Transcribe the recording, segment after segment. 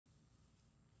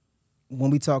when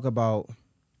we talk about,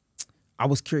 I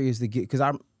was curious to get, because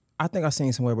I think I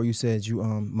seen somewhere where you said you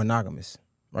monogamous,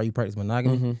 right? You practice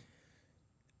monogamy. Mm-hmm.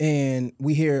 And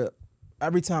we hear,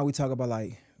 every time we talk about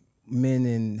like men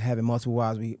and having multiple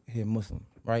wives, we hear Muslim,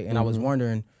 right? And I was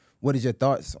wondering, what is your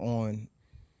thoughts on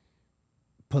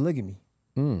polygamy?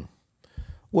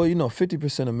 Well,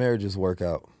 50% of marriages work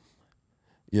out.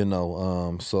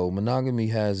 So monogamy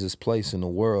has its place in the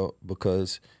world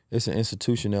because it's an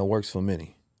institution that works for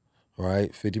many,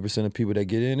 right? 50% of people that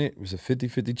get in it, there's a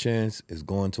 50-50 chance it's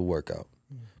going to work out.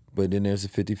 But then there's a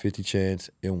 50-50 chance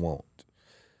it won't.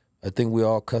 I think we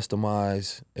all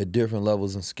customize at different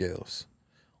levels and scales.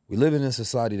 We live in a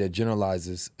society that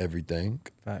generalizes everything.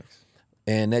 Facts.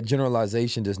 And that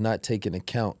generalization does not take into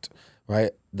account,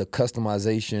 right, the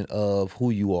customization of who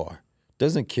you are.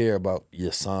 Doesn't care about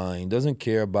your sign, doesn't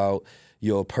care about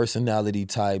your personality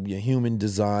type, your human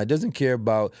design, doesn't care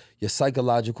about your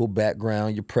psychological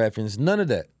background, your preference, none of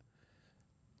that.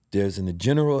 There's a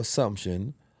general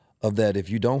assumption of that if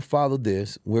you don't follow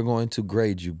this, we're going to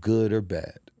grade you good or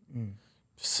bad.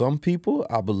 Some people,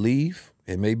 I believe,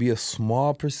 it may be a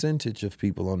small percentage of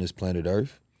people on this planet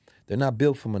Earth, they're not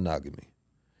built for monogamy.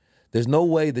 There's no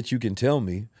way that you can tell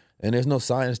me, and there's no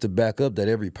science to back up that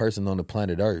every person on the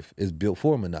planet Earth is built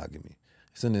for monogamy.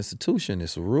 It's an institution,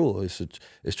 it's a rule,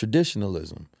 it's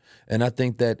traditionalism. And I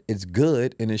think that it's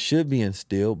good and it should be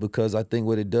instilled because I think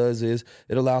what it does is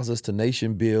it allows us to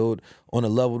nation build on a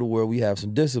level to where we have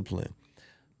some discipline.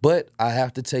 But I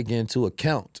have to take into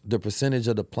account the percentage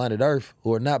of the planet Earth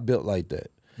who are not built like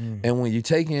that. And when you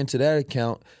take into that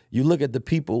account, you look at the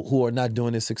people who are not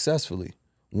doing it successfully.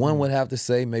 One would have to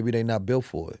say maybe they're not built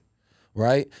for it,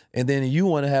 right? And then you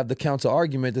want to have the counter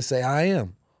argument to say, I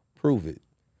am. Prove it.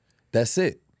 That's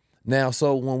it. Now,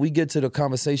 so when we get to the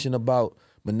conversation about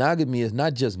monogamy, it's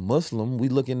not just Muslim. We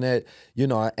looking at,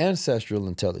 our ancestral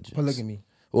intelligence. Polygamy.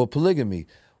 Or polygamy.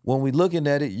 When we looking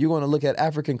at it, you're going to look at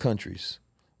African countries,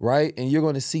 right? And you're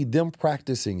going to see them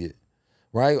practicing it,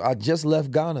 right? I just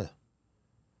left Ghana.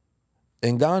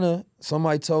 In Ghana,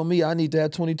 somebody told me I need to have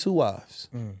 22 wives,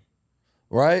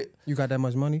 right? You got that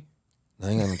much money? I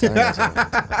ain't got no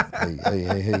time.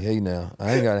 Hey, now.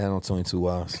 I ain't got to have no 22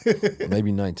 wives.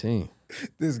 Maybe 19.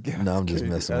 This guy. No, I'm just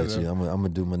messing with you. I'm going to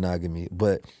do monogamy.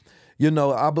 But,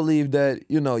 I believe that,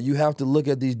 you have to look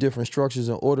at these different structures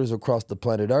and orders across the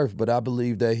planet Earth. But I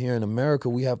believe that here in America,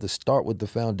 we have to start with the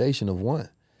foundation of one.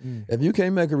 If you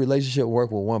can't make a relationship work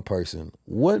with one person,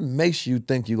 what makes you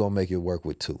think you're going to make it work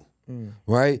with two?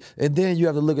 Right? And then you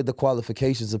have to look at the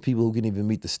qualifications of people who can even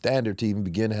meet the standard to even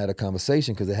begin to have a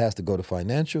conversation because it has to go to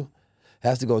financial,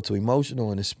 has to go to emotional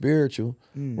and the spiritual,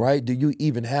 right? Do you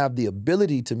even have the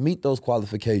ability to meet those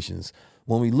qualifications?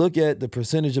 When we look at the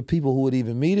percentage of people who would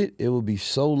even meet it, it would be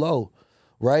so low,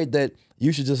 right? That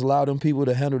you should just allow them people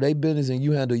to handle their business and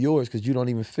you handle yours because you don't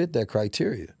even fit that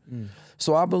criteria.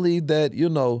 So I believe that,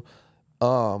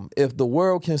 if the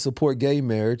world can support gay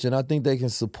marriage, and I think they can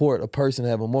support a person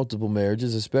having multiple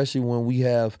marriages, especially when we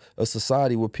have a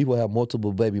society where people have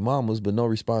multiple baby mamas but no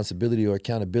responsibility or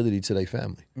accountability to their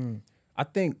family. I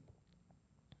think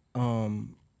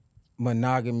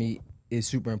monogamy is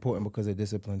super important because of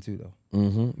discipline too,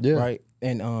 though. Yeah. Right?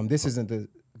 And this isn't to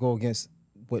go against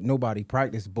what nobody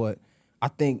practiced, but I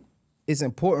think it's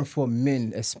important for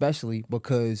men especially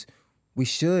because we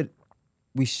should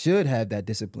have that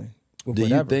discipline. Do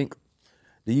you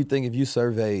think if you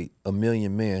surveyed 1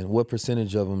 million men, what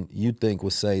percentage of them you think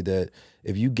would say that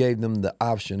if you gave them the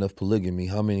option of polygamy,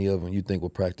 how many of them you think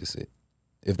would practice it?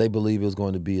 If they believe it was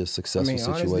going to be a successful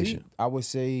situation. Honestly, I would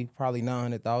say probably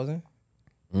 900,000.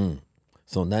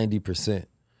 So 90%.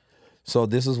 So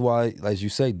this is why, as you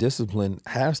say, discipline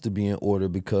has to be in order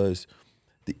because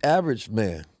the average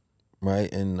man,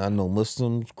 right? And I know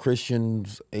Muslims,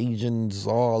 Christians, Asians,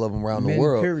 all of them around the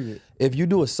world. Period. If you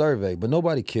do a survey, but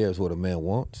nobody cares what a man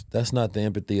wants, that's not the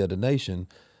empathy of the nation.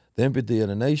 The empathy of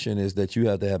the nation is that you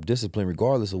have to have discipline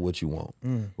regardless of what you want,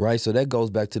 right? So that goes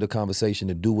back to the conversation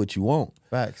to do what you want.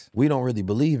 Facts. We don't really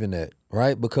believe in that,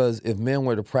 right? Because if men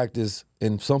were to practice,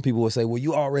 and some people would say, well,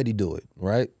 you already do it,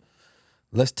 right?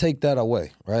 Let's take that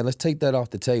away, right? Let's take that off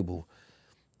the table.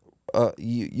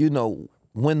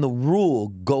 When the rule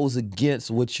goes against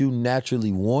what you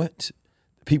naturally want,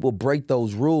 people break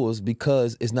those rules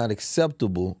because it's not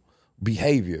acceptable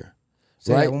behavior.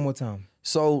 Say right? that one more time.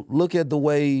 So look at the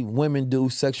way women do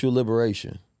sexual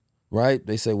liberation, right?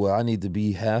 They say, well, I need to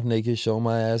be half naked, show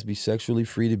my ass, be sexually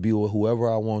free to be with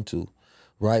whoever I want to,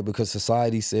 right? Because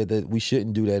society said that we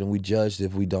shouldn't do that and we judged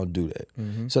if we don't do that.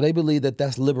 So they believe that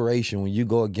that's liberation when you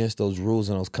go against those rules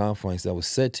and those confines that was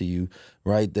set to you,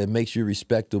 right? That makes you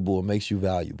respectable and makes you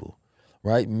valuable,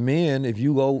 right? Men, if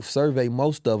you go survey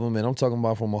most of them, and I'm talking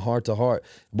about from a heart to heart,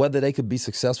 whether they could be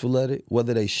successful at it,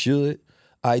 whether they should,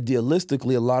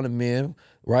 idealistically, a lot of men,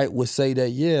 right, would say that,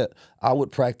 yeah, I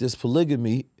would practice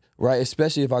polygamy, right,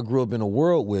 especially if I grew up in a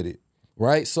world with it,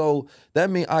 right? So that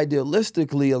means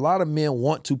idealistically, a lot of men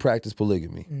want to practice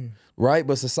polygamy, right?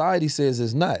 But society says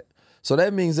it's not. So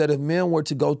that means that if men were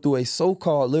to go through a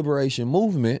so-called liberation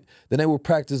movement, then they will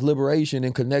practice liberation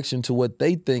in connection to what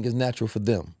they think is natural for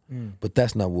them. But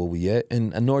that's not where we at,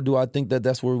 and nor do I think that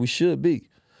that's where we should be,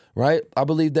 right? I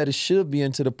believe that it should be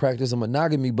into the practice of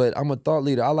monogamy, but I'm a thought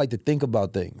leader. I like to think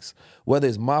about things. Whether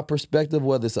it's my perspective,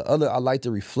 whether it's the other, I like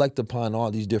to reflect upon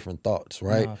all these different thoughts,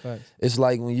 right? It's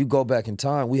like when you go back in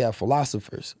time, we have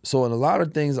philosophers. So in a lot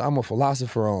of things, I'm a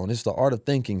philosopher on. It's the art of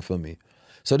thinking for me.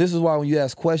 So this is why when you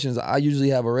ask questions, I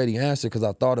usually have already answered because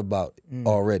I thought about it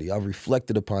already. I've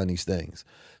reflected upon these things.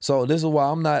 So this is why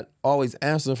I'm not always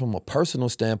answering from a personal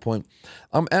standpoint.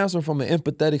 I'm answering from an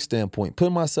empathetic standpoint,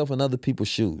 putting myself in other people's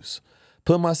shoes,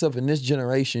 putting myself in this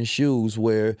generation's shoes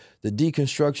where the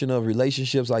deconstruction of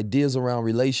relationships, ideas around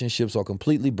relationships are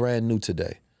completely brand new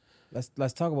today.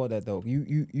 Let's talk about that though.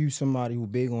 You somebody who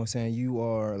big on saying you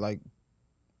are like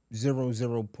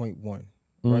 0.1,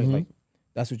 right? Like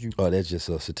that's what you. Oh, that's just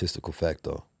a statistical fact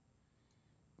though.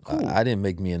 Cool. I didn't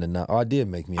make me in the. I did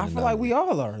make me in the. I feel like we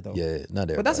all are though. Yeah, not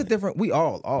everybody. But that's a different. We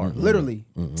all are literally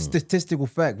statistical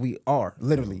fact. We are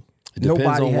literally. It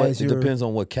depends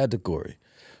on what category.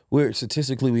 We're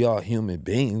statistically we are human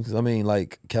beings. I mean,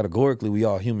 like categorically we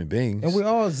are human beings, and we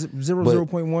all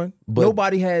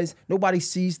 0.1. Nobody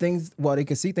sees things. Well, they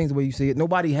can see things the way you see it.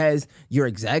 Nobody has your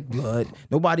exact blood.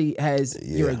 Nobody has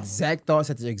your exact thoughts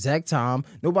at the exact time.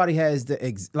 Nobody has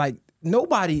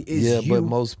nobody is you. But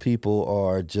most people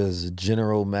are just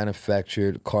general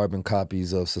manufactured carbon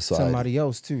copies of society. Somebody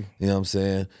else too. You know what I'm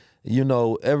saying? You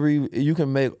know, every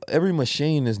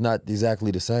machine is not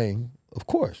exactly the same, of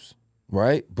course,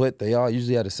 right? But they all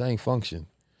usually have the same function.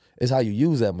 It's how you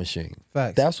use that machine.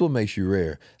 Facts. That's what makes you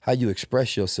rare, how you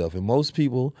express yourself. And most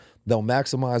people don't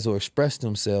maximize or express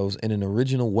themselves in an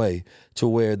original way to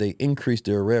where they increase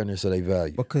their awareness of their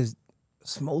value. Because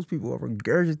most people are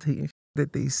regurgitating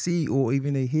that they see or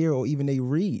even they hear or even they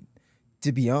read,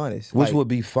 to be honest. Which would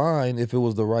be fine if it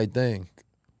was the right thing.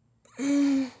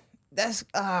 That's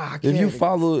I can't.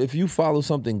 If you follow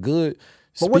something good,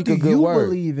 but what do you word.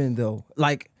 believe in though?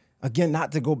 Like again,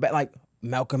 not to go back like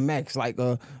Malcolm X, like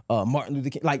Martin Luther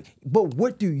King, like. But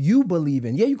what do you believe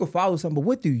in? Yeah, you can follow something, but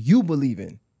what do you believe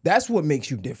in? That's what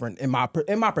makes you different in my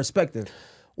perspective.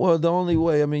 Well, the only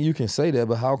way, I mean, you can say that,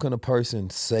 but how can a person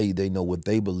say they know what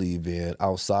they believe in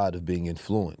outside of being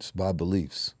influenced by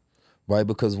beliefs, right?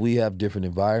 Because we have different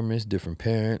environments, different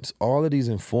parents. All of these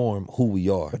inform who we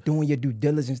are. But doing your due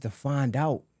diligence to find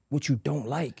out what you don't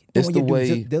like. It's the way,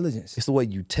 due diligence. It's the way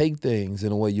you take things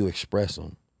and the way you express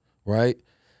them, right?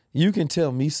 You can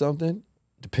tell me something,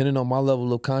 depending on my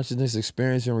level of consciousness,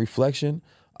 experience, and reflection,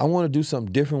 I want to do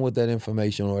something different with that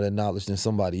information or that knowledge than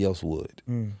somebody else would,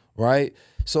 right?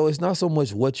 So it's not so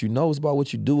much what you know, it's about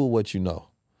what you do with what you know,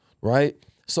 right?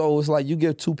 So it's like you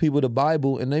give two people the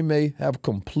Bible and they may have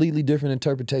completely different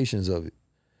interpretations of it,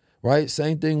 right?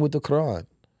 Same thing with the Quran.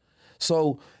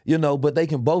 So, you know, but they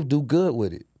can both do good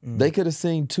with it. They could have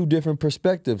seen two different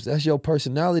perspectives. That's your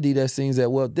personality that sees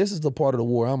that, well, this is the part of the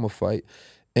war I'm going to fight,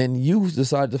 and you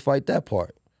decided to fight that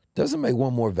part. Doesn't make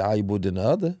one more valuable than the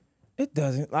other. It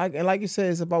doesn't. Like you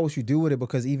said, it's about what you do with it,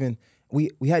 because even we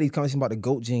had these conversations about the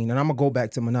GOAT gene, and I'm going to go back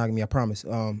to monogamy, I promise.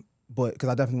 But because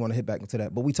I definitely want to hit back into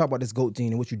that. But we talk about this GOAT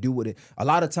gene and what you do with it. A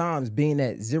lot of times being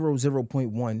that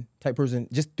 0.1 type person,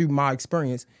 just through my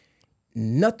experience,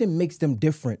 nothing makes them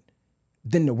different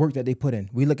than the work that they put in.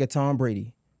 We look at Tom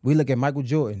Brady. We look at Michael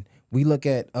Jordan. We look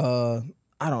at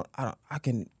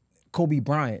Kobe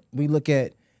Bryant. We look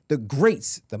at the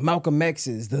greats, the Malcolm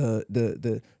X's,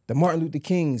 the Martin Luther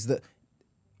Kings, the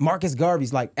Marcus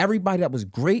Garveys, like everybody that was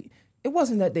great. It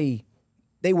wasn't that they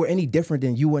were any different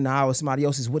than you and I or somebody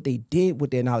else. Is what they did with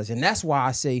their knowledge. And that's why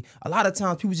I say a lot of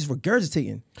times people just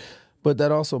regurgitating. But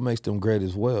that also makes them great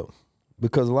as well.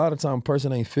 Because a lot of times a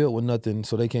person ain't filled with nothing,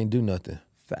 so they can't do nothing.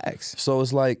 Facts. So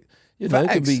it's like, you know,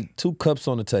 it could be two cups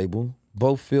on the table,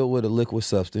 both filled with a liquid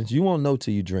substance. You won't know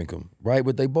till you drink them, right?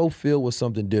 But they both filled with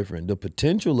something different. The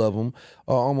potential of them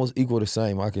are almost equal the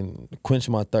same. I can quench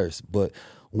my thirst. But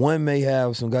one may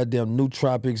have some goddamn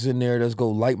nootropics in there that's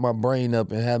going to light my brain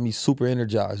up and have me super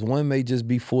energized. One may just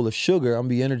be full of sugar. I'm going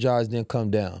to be energized, then come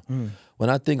down.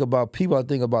 When I think about people, I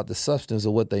think about the substance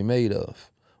of what they made of,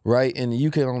 right? And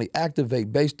you can only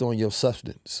activate based on your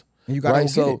substance. And you got to right?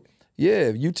 So Yeah,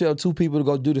 if you tell two people to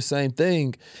go do the same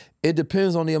thing, it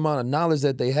depends on the amount of knowledge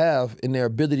that they have and their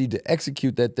ability to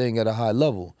execute that thing at a high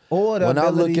level. Or the when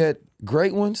ability... I look at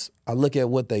great ones, I look at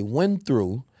what they went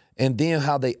through and then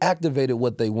how they activated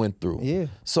what they went through. Yeah.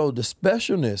 So the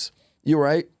specialness, you're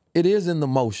right, it is in the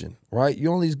motion, right?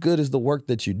 You're only as good as the work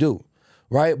that you do,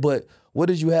 right? But what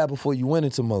did you have before you went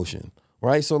into motion,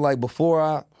 right? So like before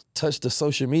I touched the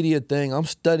social media thing, I'm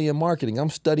studying marketing, I'm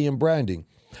studying branding.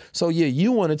 So yeah,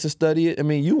 you wanted to study it. I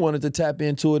mean, you wanted to tap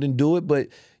into it and do it, but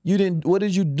you didn't. What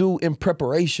did you do in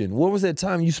preparation? What was that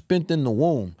time you spent in the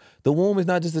womb? The womb is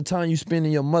not just the time you spend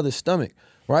in your mother's stomach,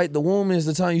 right? The womb is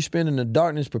the time you spend in the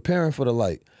darkness preparing for the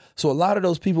light. So a lot of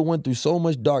those people went through so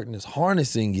much darkness,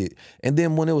 harnessing it, and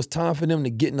then when it was time for them to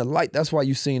get in the light, that's why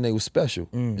you seen they were special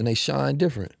and they shine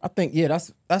different. I think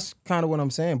that's kind of what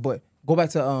I'm saying. But go back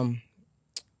to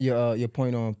your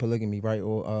point on polygamy, right,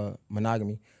 or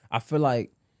monogamy. I feel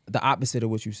like the opposite of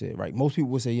what you said, right? Most people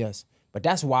would say yes, but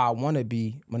that's why I want to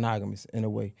be monogamous in a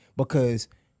way, because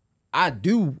I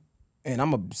do, and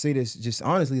I'm gonna say this just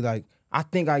honestly, like I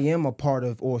think I am a part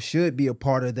of, or should be a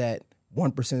part of that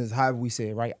 1%, is however we say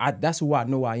it, right? That's who I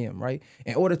know I am, right?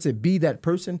 In order to be that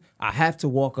person, I have to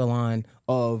walk a line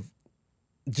of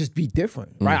just be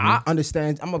different, right? I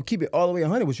understand. I'm gonna keep it all the way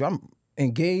 100 with you. I'm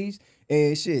engaged.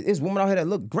 And shit, there's women out here that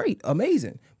look great,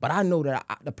 amazing. But I know that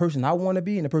the person I want to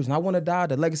be and the person I want to die,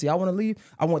 the legacy I want to leave,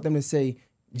 I want them to say,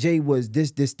 Jay was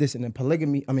this, and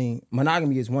then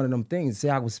monogamy is one of them things. Say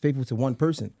I was faithful to one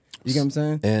person. You get what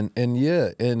I'm saying? And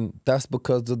yeah, and that's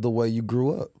because of the way you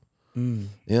grew up. You know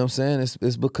what I'm saying?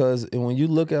 It's because when you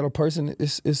look at a person,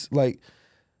 it's like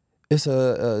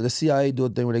the CIA do a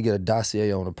thing where they get a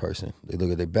dossier on a person. They look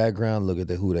at their background, look at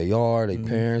who they are, their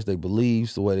parents, their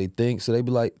beliefs, the way they think. So they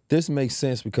be like, this makes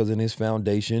sense because in his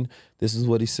foundation, this is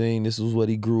what he's seen, this is what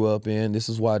he grew up in, this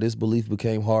is why this belief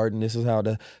became hardened, this is how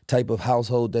the type of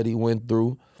household that he went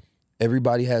through.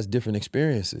 Everybody has different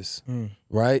experiences,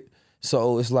 right?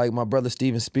 So it's like my brother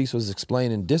Stephen Speaks was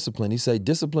explaining discipline. He said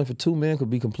discipline for two men could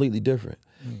be completely different.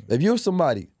 If you're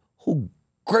somebody who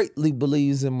greatly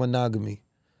believes in monogamy,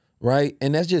 right?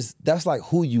 And that's like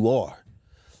who you are,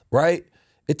 right?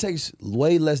 It takes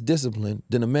way less discipline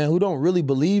than a man who don't really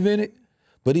believe in it,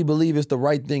 but he believes it's the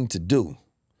right thing to do,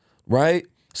 right?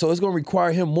 So it's gonna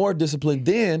require him more discipline.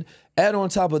 Then add on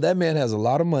top of that, man has a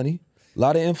lot of money, a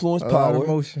lot of influence, power, lot of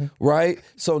emotion, right?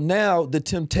 So now the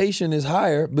temptation is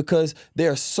higher because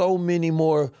there are so many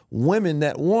more women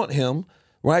that want him,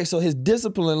 right? So his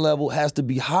discipline level has to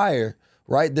be higher,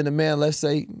 right, than a man, let's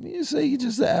say he's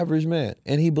just an average man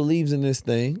and he believes in this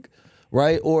thing,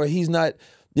 right? Or he's not,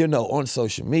 on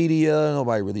social media,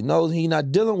 nobody really knows. He's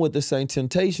not dealing with the same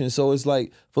temptation. So it's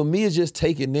like, for me, it's just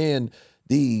taking in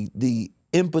the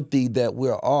empathy that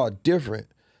we're all different.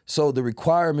 So the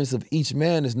requirements of each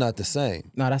man is not the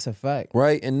same. No, that's a fact.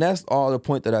 Right? And that's all the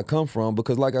point that I come from,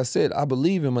 because like I said, I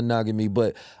believe in monogamy,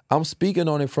 but I'm speaking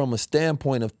on it from a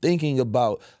standpoint of thinking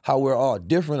about how we're all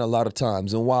different a lot of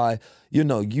times and why,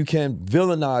 you can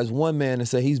villainize one man and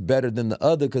say he's better than the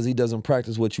other because he doesn't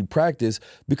practice what you practice,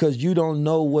 because you don't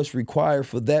know what's required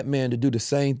for that man to do the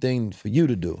same thing for you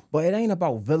to do. But it ain't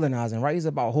about villainizing, right? It's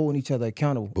about holding each other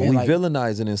accountable. But we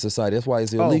villainizing in society. That's why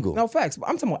it's illegal. No, facts.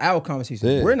 I'm talking about our conversation.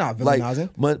 Yeah. We're not villainizing.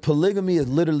 But polygamy is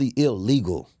literally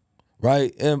illegal,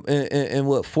 right? In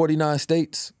what, 49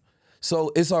 states?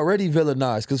 So it's already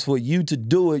villainized, because for you to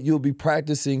do it, you'll be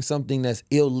practicing something that's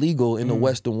illegal in the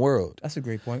Western world. That's a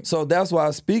great point. So that's why I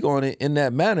speak on it in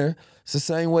that manner. It's the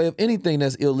same way of anything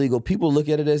that's illegal. People look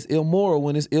at it as immoral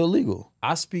when it's illegal.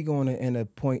 I speak on it in a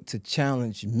point to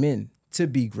challenge men to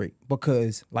be great,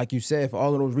 because like you said, for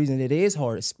all of those reasons, it is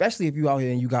hard, especially if you out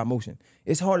here and you got motion.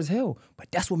 It's hard as hell, but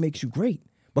that's what makes you great,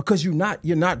 because you're not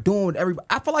doing what everybody.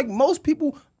 I feel like most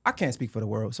people, I can't speak for the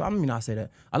world, so I mean not say that.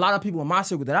 A lot of people in my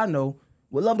circle that I know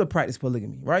would love to practice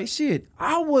polygamy, right? Shit,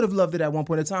 I would have loved it at one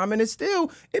point in time, and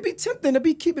it'd be tempting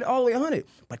to keep it all the way 100.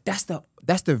 But that's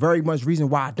the very much reason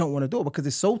why I don't want to do it, because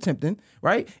it's so tempting,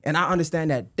 right? And I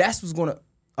understand that that's what's gonna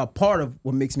a part of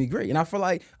what makes me great. And I feel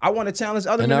like I want to challenge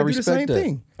other men to do the same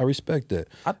thing. I respect that,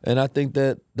 and I think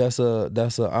that that's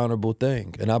an honorable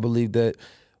thing, and I believe that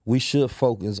we should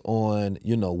focus on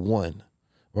one.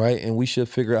 Right? And we should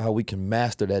figure out how we can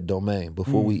master that domain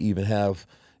before we even have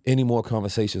any more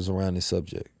conversations around this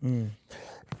subject.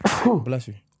 Bless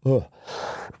you.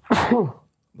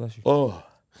 Bless you.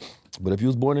 But if you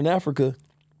was born in Africa,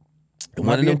 in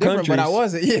one of them countries, but I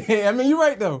wasn't. Yeah, I mean, you're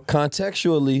right though.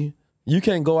 Contextually, you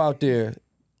can't go out there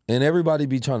and everybody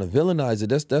be trying to villainize it.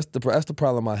 That's the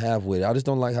problem I have with it. I just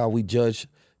don't like how we judge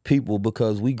people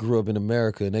because we grew up in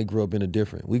America and they grew up in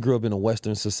we grew up in a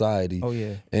Western society. Oh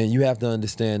yeah. And you have to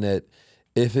understand that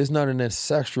if it's not an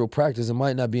ancestral practice, it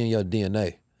might not be in your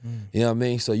DNA. You know what I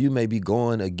mean? So you may be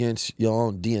going against your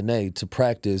own DNA to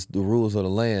practice the rules of the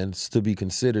land to be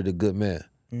considered a good man.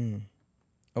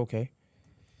 Okay.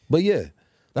 But yeah,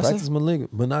 practice monogamy.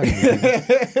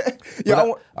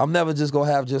 Yeah, I'm never just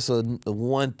gonna have just a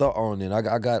one thought on it.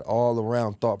 I got all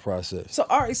around thought process. So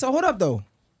all right, so hold up though.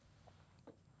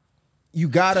 You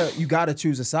gotta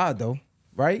choose a side though,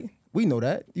 right? We know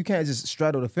that. You can't just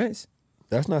straddle the fence.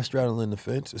 That's not straddling the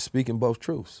fence. It's speaking both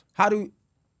truths. How do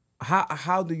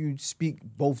you speak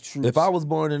both truths? If I was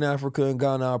born in Africa and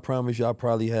Ghana, I promise you I'd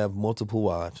probably have multiple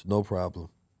wives, no problem.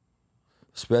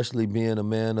 Especially being a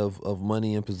man of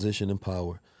money and position and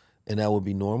power. And that would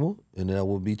be normal and that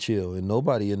would be chill. And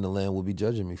nobody in the land would be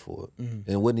judging me for it. And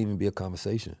it wouldn't even be a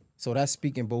conversation. So that's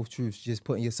speaking both truths, just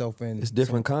putting yourself in. It's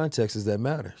different contexts that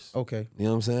matters. Okay. You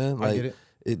know what I'm saying? Like, I get it.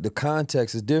 The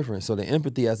context is different. So the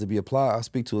empathy has to be applied. I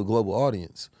speak to a global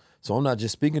audience. So I'm not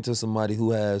just speaking to somebody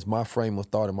who has my frame of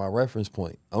thought and my reference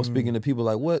point. I'm speaking to people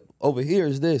like, what? Over here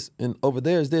is this and over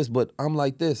there is this, but I'm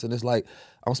like this. And it's like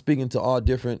I'm speaking to all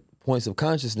different points of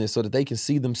consciousness so that they can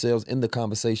see themselves in the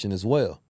conversation as well.